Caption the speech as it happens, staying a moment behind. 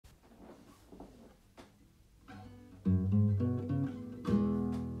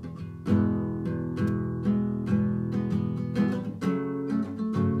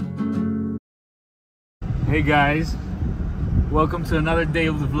Hey guys, welcome to another day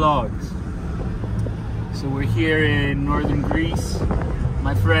of the vlogs. So we're here in northern Greece.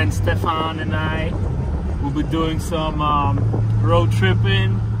 My friend Stefan and I will be doing some road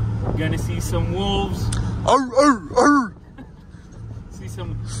tripping. We're gonna see some wolves, see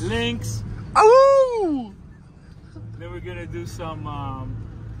some lynx, then we're gonna do some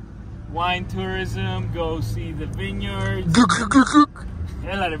wine tourism, go see the vineyards.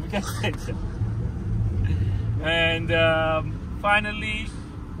 And finally,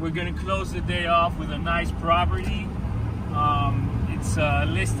 we're gonna close the day off with a nice property. It's a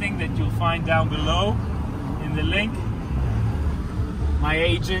listing that you'll find down below in the link. My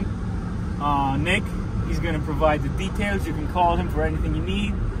agent, Nick, he's gonna provide the details. You can call him for anything you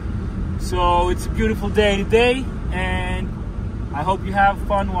need. So it's a beautiful day today, and I hope you have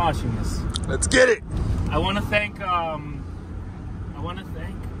fun watching this. Let's get it. I want to thank our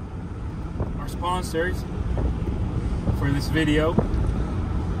sponsors for this video.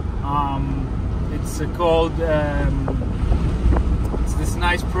 It's called it's this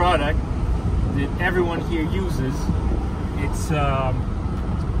nice product that everyone here uses. It's the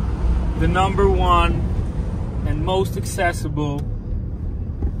 #1 and most accessible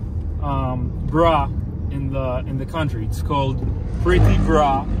bra in the country. It's called Pretty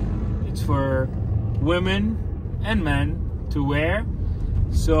Bra. It's for women and men to wear.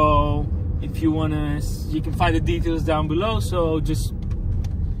 So if you wanna, you can find the details down below. So just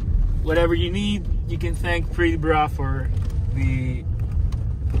whatever you need, you can thank Pretty Bra for the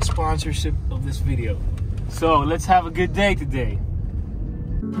sponsorship of this video. So let's have a good day today.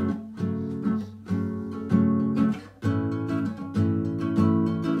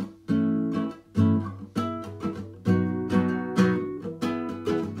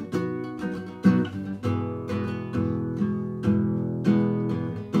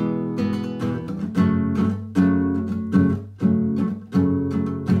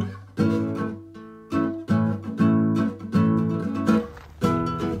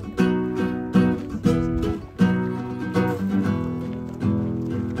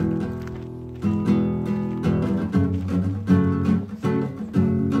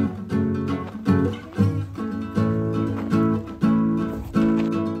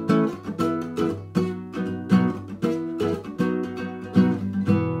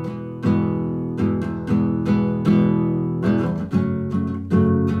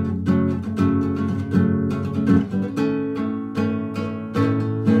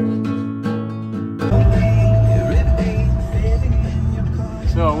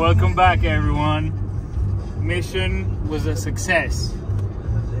 So welcome back everyone. Mission was a success.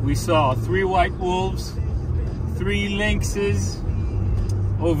 We saw 3 white wolves, 3 lynxes.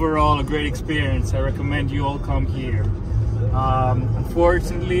 Overall a great experience. I recommend you all come here.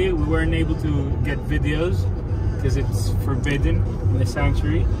 Unfortunately we weren't able to get videos because it's forbidden in the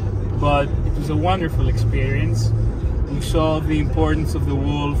sanctuary, but it was a wonderful experience. We saw the importance of the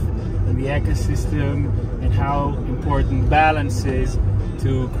wolf and the ecosystem and how important balance is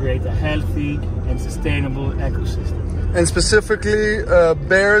to create a healthy and sustainable ecosystem. And specifically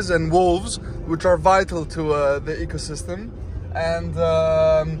bears and wolves, which are vital to the ecosystem. And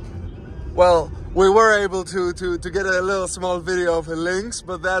well, we were able to get a little small video of a lynx,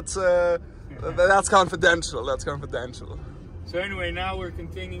 but that's confidential. That's confidential. So anyway, now we're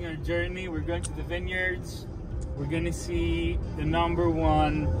continuing our journey. We're going to the vineyards. We're going to see the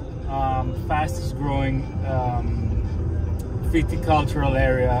 #1 fastest growing viticultural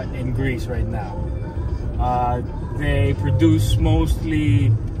area in Greece right now. They produce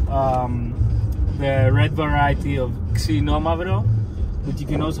mostly the red variety of Xynomavro, but you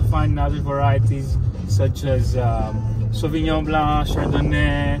can also find other varieties such as Sauvignon Blanc,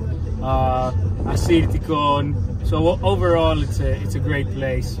 Chardonnay, Assyrtiko. So overall, it's a great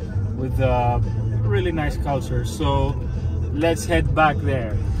place with really nice culture. So let's head back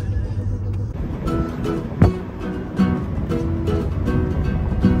there.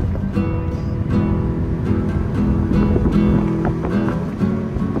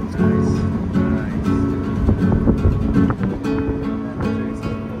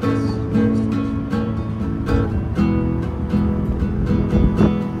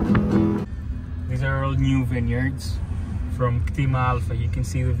 New vineyards from Ctima Alpha. You can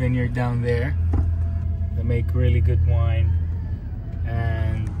see the vineyard down there. They make really good wine,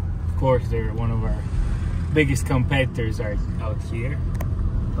 and of course they're one of our biggest competitors out here.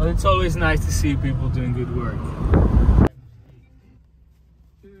 But it's always nice to see people doing good work.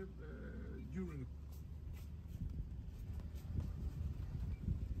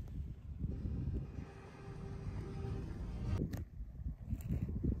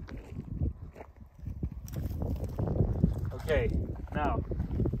 Okay, now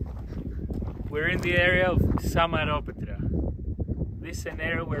we're in the area of Samaropetra. This is an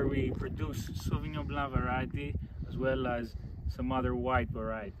area where we produce Sauvignon Blanc variety as well as some other white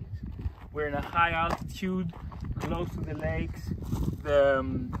varieties. We're in a high altitude, close to the lakes.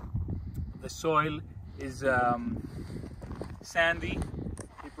 The soil is sandy.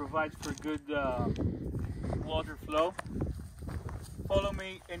 It provides for good water flow. Follow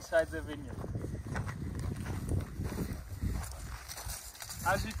me inside the vineyard.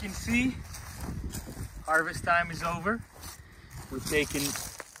 As you can see, harvest time is over. We've taken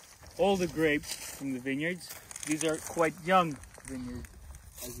all the grapes from the vineyards. These are quite young vineyards,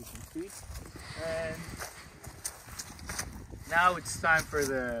 as you can see. And now it's time for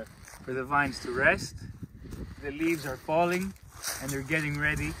the vines to rest. The leaves are falling and they're getting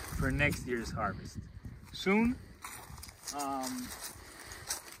ready for next year's harvest. Soon we'll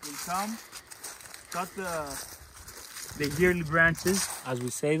come, cut the yearly branches, as we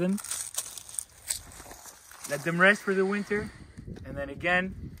say them, let them rest for the winter, and then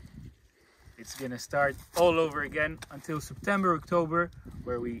again it's gonna start all over again until September, October,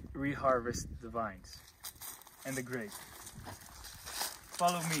 where we reharvest the vines and the grapes.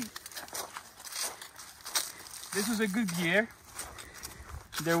 Follow me. This was a good year.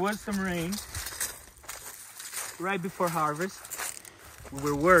 There was some rain right before harvest. We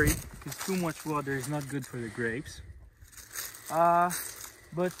were worried because too much water is not good for the grapes.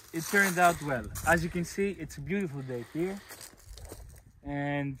 But it turned out well. As you can see, it's a beautiful day here.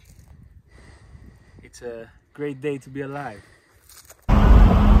 And it's a great day to be alive.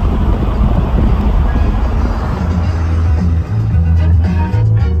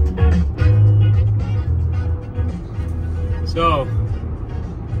 So,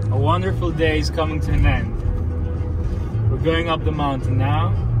 a wonderful day is coming to an end. We're going up the mountain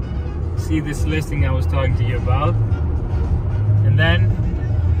now. See this listing I was talking to you about. And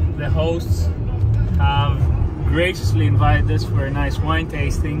then the hosts have graciously invited us for a nice wine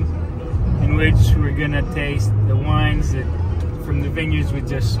tasting, in which we're gonna taste the wines from the vineyards we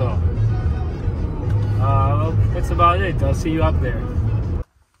just saw. Well, that's about it. I'll see you up there.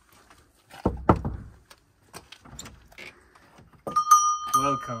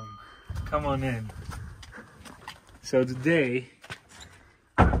 Welcome. Come on in. So today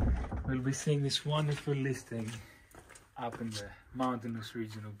we'll be seeing this wonderful listing up in the mountainous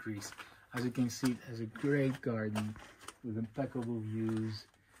region of Greece. As you can see, it has a great garden with impeccable views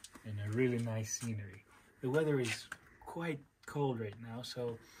and a really nice scenery. The weather is quite cold right now,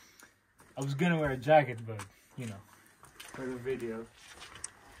 so I was gonna wear a jacket, but you know, for the video.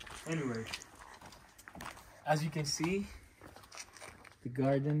 Anyway, as you can see, the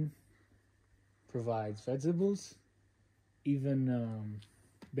garden provides vegetables, even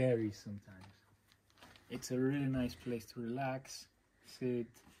berries sometimes. It's a really nice place to relax, sit,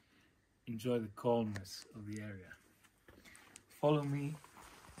 enjoy the calmness of the area. Follow me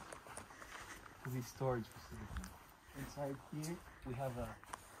to the storage facility. Inside here we have a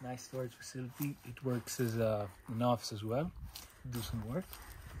nice storage facility. It works as an office as well, do some work.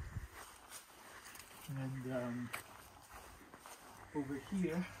 And over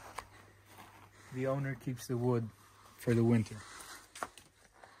here the owner keeps the wood for the winter.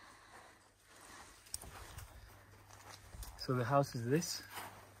 So the house is this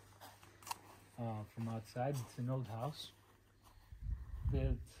from outside. It's an old house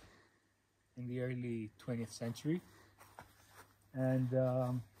built in the early 20th century, and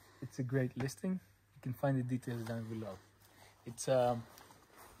it's a great listing. You can find the details down below. It's a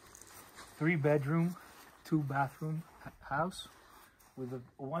 3-bedroom, 2-bathroom house with a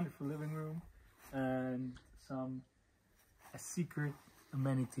wonderful living room and a secret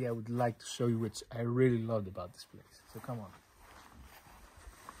amenity I would like to show you, which I really loved about this place. So come on.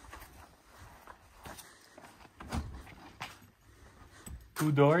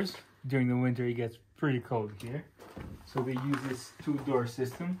 Two doors. During the winter it gets pretty cold here, so we use this 2-door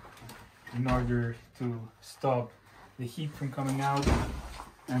system in order to stop the heat from coming out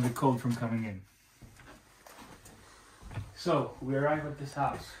and the cold from coming in. So we arrive at this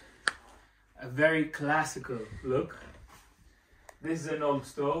house. A very classical look. This is an old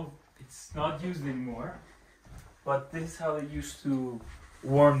stove. It's not used anymore, but this is how they used to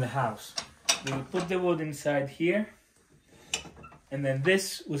warm the house. They would put the wood inside here, and then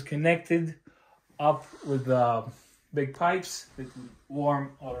this was connected up with big pipes that would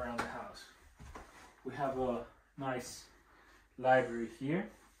warm all around the house. We have a nice library here,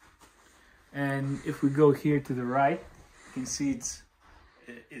 and if we go here to the right, you can see it's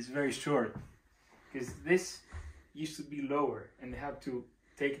very short, because this used to be lower and they had to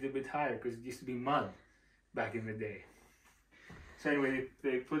take it a bit higher because it used to be mud back in the day. So anyway,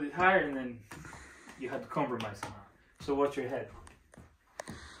 they put it higher, and then you had to compromise somehow. So watch your head.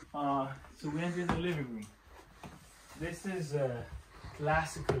 So we enter the living room. This is a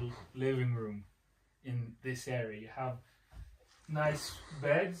classical living room in this area. You have nice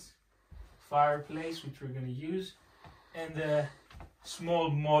beds, fireplace, which we're going to use, and a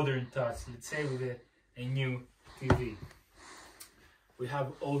small modern touch, let's say with a new TV. We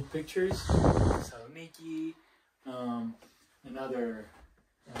have old pictures, Saloniki, and other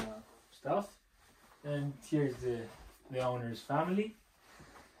stuff. And here's the owner's family.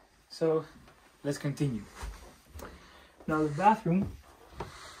 So let's continue. Now the bathroom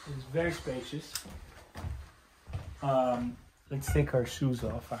is very spacious. Let's take our shoes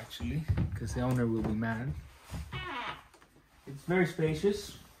off actually, because the owner will be mad. It's very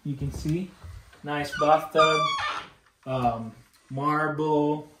spacious. You can see nice bathtub,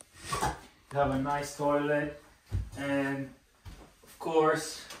 marble. You have a nice toilet, and of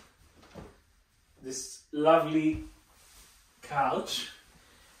course this lovely couch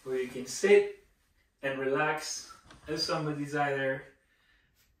where you can sit and relax as somebody's either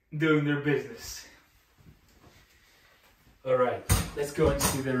doing their business. Alright, let's go and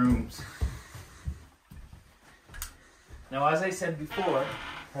see the rooms. Now, as I said before, it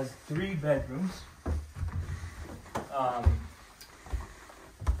has 3 bedrooms.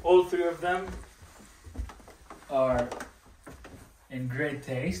 All 3 of them are in great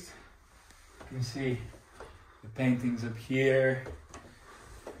taste. You can see the paintings up here.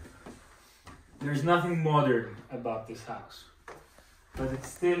 There's nothing modern about this house, but it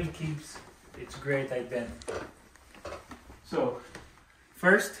still keeps its great identity. So,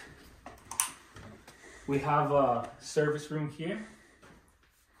 first, we have a service room here.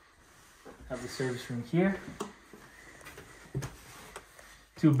 Have the service room here.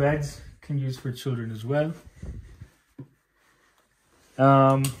 2 beds, can use for children as well.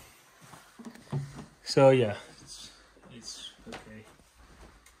 So yeah, it's okay.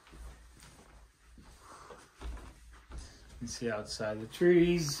 You can see outside the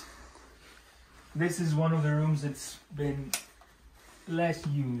trees. This is one of the rooms that's been less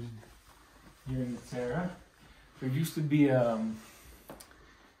used during its era. There used to be an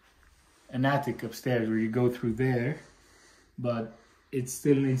attic upstairs where you go through there, but it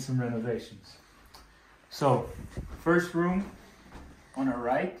still needs some renovations. So, first room on our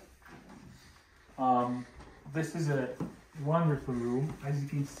right. This is a wonderful room. As you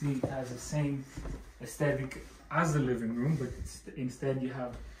can see, it has the same aesthetic as the living room, but instead you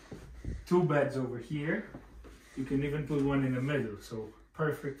have 2 beds over here. You can even put one in the middle, so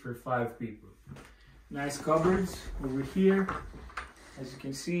perfect for 5 people. Nice cupboards over here. As you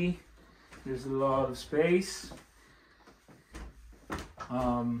can see, there's a lot of space.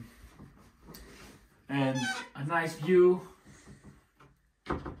 And a nice view.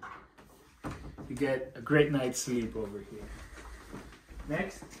 You get a great night's sleep over here.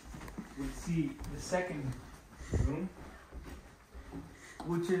 Next, we see the second room,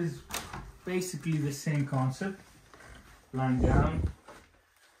 which is basically the same concept. Lying down.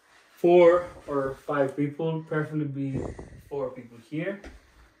 4 or 5 people, preferably 4 people here.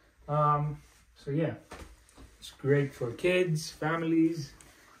 So yeah, it's great for kids, families,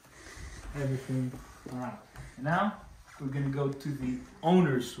 everything around. And now we're gonna go to the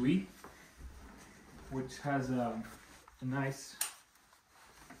owner's suite, which has a nice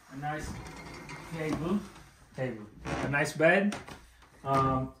table, a nice bed,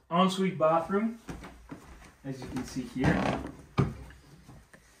 ensuite bathroom, as you can see here.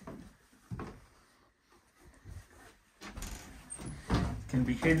 It can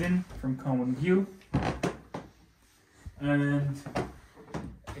be hidden from common view, and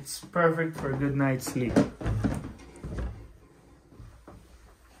it's perfect for a good night's sleep.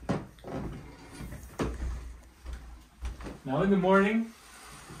 Now in the morning,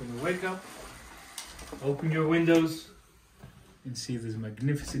 when you wake up, open your windows and see these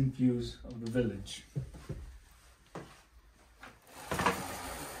magnificent views of the village.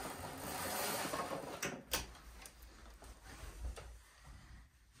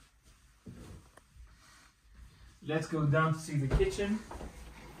 Let's go down to see the kitchen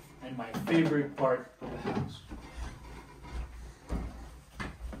and my favorite part of the house.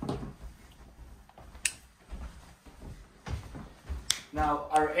 Now,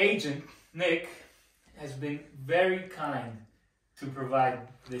 our agent, Nick, has been very kind to provide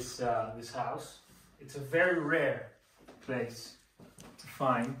this, this house. It's a very rare place to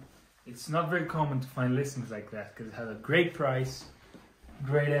find. It's not very common to find listings like that because it has a great price,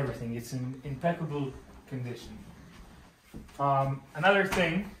 great everything. It's in impeccable condition. Another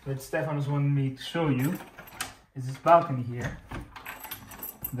thing that Stefan was wanting me to show you is this balcony here.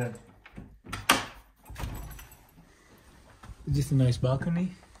 Then just a nice balcony.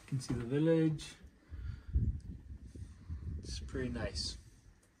 You can see the village. It's pretty nice.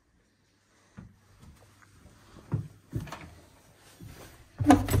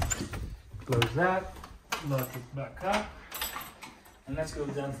 Close that, lock it back up, and let's go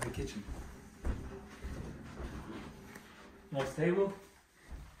down to the kitchen. Nice table.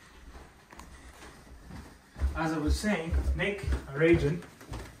 As I was saying, Nick, our agent,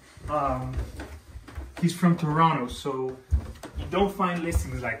 he's from Toronto, so you don't find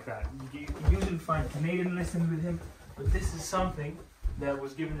listings like that. You usually find Canadian listings with him, but this is something that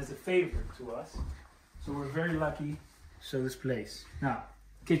was given as a favor to us. So we're very lucky to show this place. Now,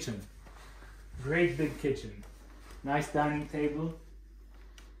 kitchen. Great big kitchen. Nice dining table.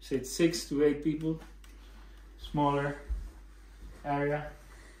 Sits 6 to 8 people. Smaller area.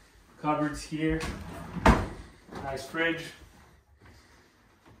 Cupboards here. Nice fridge.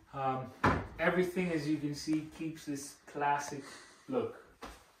 Everything, as you can see, keeps this classic look.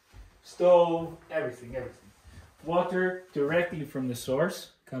 Stove, everything. Water directly from the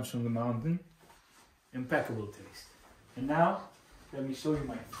source, comes from the mountain. Impeccable taste. And now, let me show you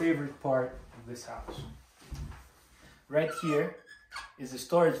my favorite part of this house. Right here is a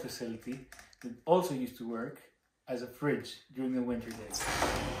storage facility that also used to work as a fridge during the winter days.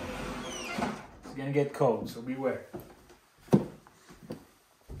 It's gonna get cold, so beware.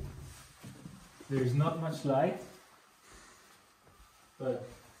 There's not much light, but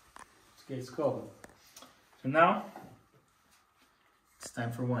it gets cold. So now, it's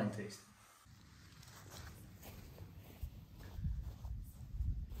time for wine tasting.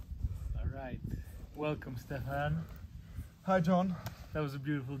 Alright, welcome Stefan. Hi, John. That was a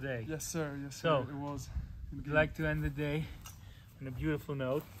beautiful day. Yes, sir. Yes, sir. So, it was. We'd like to end the day on a beautiful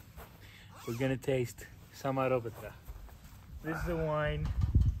note. We're gonna taste Samaropetra. This is the wine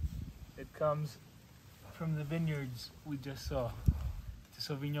that comes from the vineyards we just saw. It's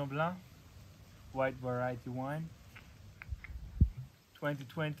a Sauvignon Blanc, white variety wine.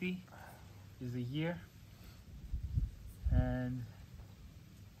 2020 is the year, and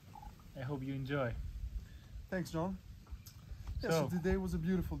I hope you enjoy. Thanks, John. Yeah, So so today was a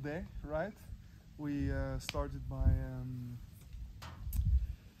beautiful day, right? We started by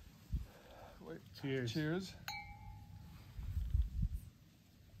cheers. cheers.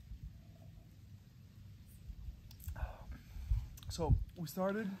 So we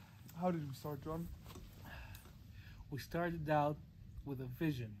started. How did we start, John? We started out with a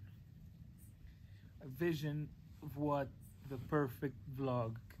vision of what the perfect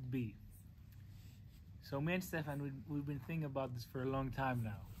vlog could be. So me and Stefan, we've been thinking about this for a long time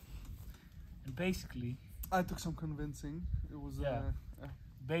now. And basically, I took some convincing. It was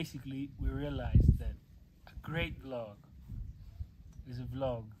basically we realized that a great vlog is a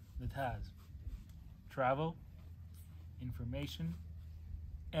vlog that has travel, information,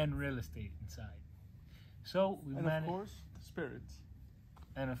 and real estate inside. So we managed, of course, spirits.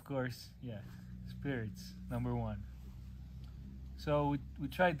 and of course, yeah, spirits, number one. So we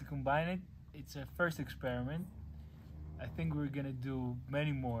tried to combine it. It's a first experiment. I think we're gonna do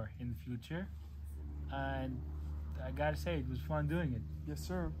many more in the future, and I gotta say it was fun doing it. Yes,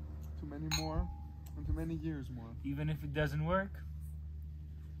 sir. To many more, and to many years more. Even if it doesn't work,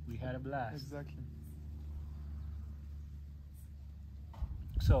 we had a blast. Exactly.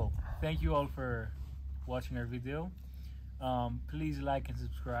 So thank you all for watching our video. Please like and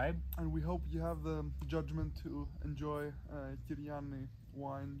subscribe. And we hope you have the judgment to enjoy Kiriani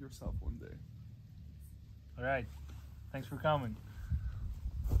wine yourself one day. All right, thanks for coming.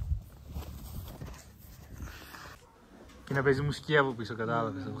 Και να παίζει μουσική από πίσω,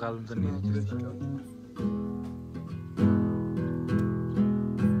 κατάλαβες, θα βγάλουν τον ίδιο. Να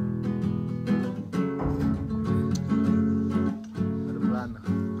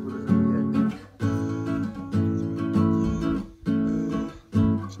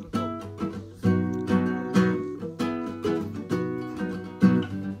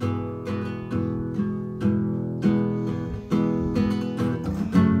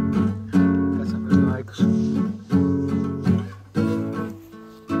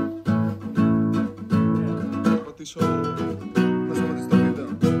σταματήσω το βίντεο.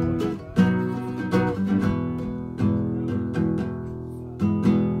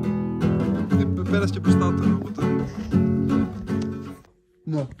 Πέρασε και μπροστά τώρα, οπότε...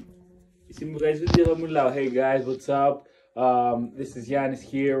 No. Εσύ μου βγάζεις βίντεο, θα μιλάω. Hey guys, what's up? This is Yanis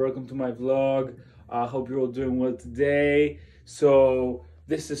here. Welcome to my vlog. I hope you're all doing well today. So,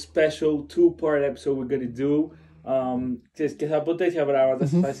 this is a special 2-part episode we're gonna do. Ξέρεις, και θα πω τέτοια πράγματα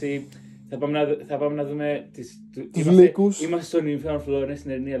σε φάση. Θα πάμε να δούμε τους λύκους. Είμαστε στο νησί Φλόρινα,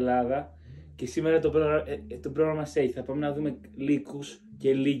 στην Ερηνή Ελλάδα. Και σήμερα το πρόγραμμα μας έχει. Θα πάμε να δούμε λύκους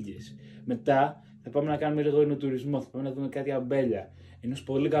και λύκες. Μετά θα πάμε να κάνουμε λίγο εινοτουρισμό. Θα πάμε να δούμε κάτι αμπέλια ενός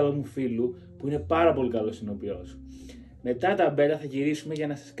πολύ καλού μου φίλου που είναι πάρα πολύ καλός συνοποιός. Μετά τα αμπέλια θα γυρίσουμε για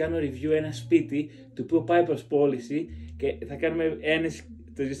να σας κάνω review ένα σπίτι το οποίο πάει προς πώληση και θα κάνουμε ένες.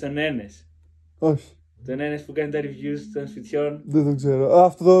 Το ζεις τον Ένες? Όχι. Τον Ένες που κάνει τα reviews των σπιτιών. Δεν το ξέρω.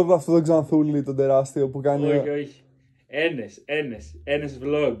 Αυτό το Ξανθούλη, τον τεράστιο που κάνει. Όχι. Ένες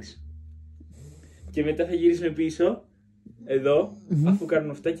vlogs. Και μετά θα γυρίσουμε πίσω, εδώ, αφού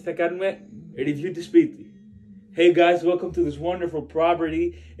κάνουμε αυτά και θα κάνουμε review του σπίτι. Hey guys, welcome to this wonderful property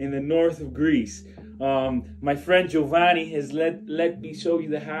in the north of Greece. My friend Giovanni has let me show you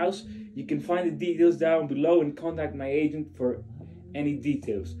the house. You can find the details down below and contact my agent for any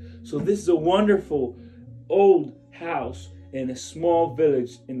details. So this is a wonderful old house in a small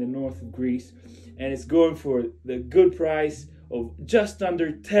village in the north of Greece, and it's going for the good price of just under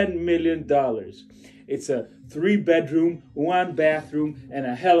 $10 million. It's a 3-bedroom, 1-bathroom, and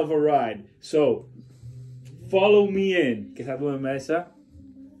a hell of a ride. So, follow me in. Και θα δούμε μέσα.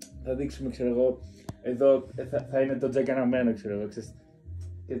 Θα δείξουμε, ξέρω εγώ, εδώ θα είναι το τζακαναμένο, ξέρω εγώ.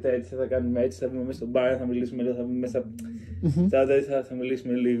 Και έτσι θα κάνουμε έτσι, θα μπούμε μέσα στο μπάρ, θα μιλήσουμε λίγο, θα μπούμε μέσα. Θα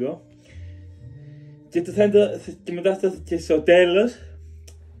μιλήσουμε λίγο. Και μετά και στο τέλος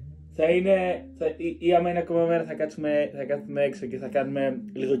ή άμα είναι ακόμα μέρα θα κάτσουμε έξω και θα κάνουμε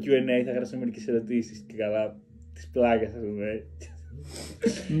λίγο Q&A, θα γράψουμε μερικές ερωτήσεις και καλά τις πλάκες, ας πούμε.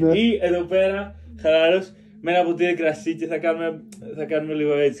 Ή εδώ πέρα χαλαρός με ένα ποτήρι κρασί και θα κάνουμε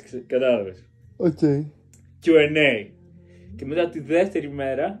λίγο έτσι, κατάλαβες. Οκ. Q&A. Και μετά τη δεύτερη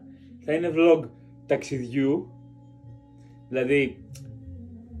μέρα θα είναι vlog ταξιδιού, δηλαδή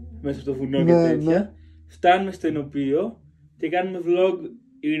μέσα στο βουνό και τέτοια. Ναι. Φτάνουμε στο Ινωπείο και κάνουμε vlog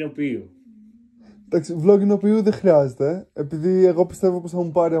Ινωπείου. Εντάξει, vlog Ινωπείου δεν χρειάζεται, επειδή εγώ πιστεύω πως θα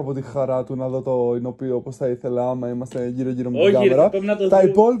μου πάρει από τη χαρά του να δω το Ινωπείο όπως θα ήθελα άμα είμαστε γύρω-γύρω με την κάμερα. Τα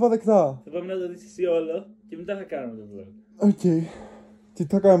υπόλοιπα δεκτά. Θα πάμε να το δεις εσύ όλο και μετά θα κάνουμε το vlog. Οκ. Τι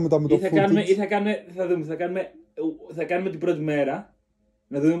θα κάνουμε μετά με το footage? Θα κάνουμε την πρώτη μέρα,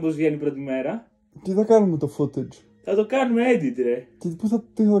 να δούμε πώς βγαίνει η πρώτη μέρα. Τι θα κάνουμε το footage? Θα το κάνουμε edit, ρε. Και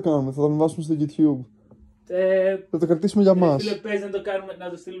τι θα κάνουμε, θα το ανεβάσουμε στο YouTube? Θα το κρατήσουμε για μας. Φίλε, πες να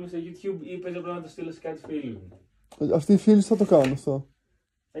το στείλουμε στο YouTube ή πες απλά να το στείλω σε κάτι φίλοι μου. Αυτοί οι φίλοι θα το κάνουν αυτό.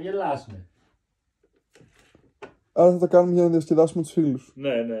 Θα γελάσουμε. Άρα θα το κάνουμε για να διασκεδάσουμε τους φίλους.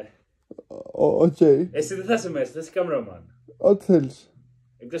 Ναι. Οκ. Εσύ δεν θα είσαι μέσα, θα είσαι cameraman. Ό,τι θέλεις.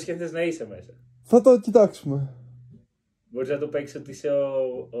 Εκτός και αν θες να είσαι μέσα. Θα το κοιτάξουμε. Μπορείς να το παίξεις ότι είσαι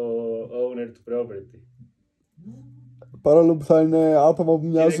ο owner του property. Παρόλο που θα είναι άτομα που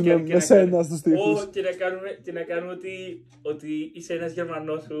μοιάζουν με σένα στους τοίχους. Και να κάνουμε ότι είσαι ένας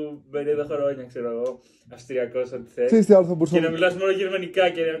Γερμανός που μπαίνει εδώ χρόνια, ξέρω εγώ, Αυστριακός, ό,τι θες. Ξέρεις τι άλλο θα μπορούσαμε. Και να μιλάς μόνο γερμανικά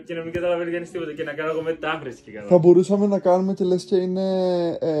και να μην καταλαβαίνει κανείς τίποτα και να κάνω εγώ μετάφραση και καλά. Θα μπορούσαμε να κάνουμε και λες και είναι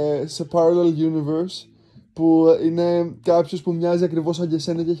σε parallel universe, που είναι κάποιος που μοιάζει ακριβώς σαν και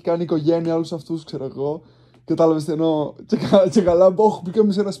εσένα και έχει κάνει οικογένεια όλους αυτούς, ξέρω εγώ. Κατάλαβες τι εννοώ. Και καλά,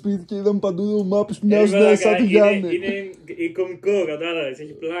 πήγαμε σε ένα σπίτι και είδαμε παντού μάπες που μοιάζουν σαν τη Γιάννη. Είναι κωμικό, κατάλαβες,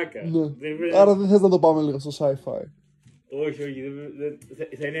 έχει πλάκα. Ναι. Άρα δεν θες να το πάμε λίγο στο sci-fi? Όχι,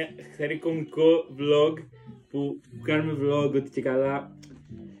 θα είναι κωμικό vlog που κάνουμε vlog ότι και καλά.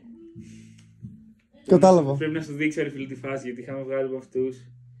 Κατάλαβα. Πρέπει να σου δείξω ρε φίλε τη φάση γιατί είχαμε βγάλει από αυτούς.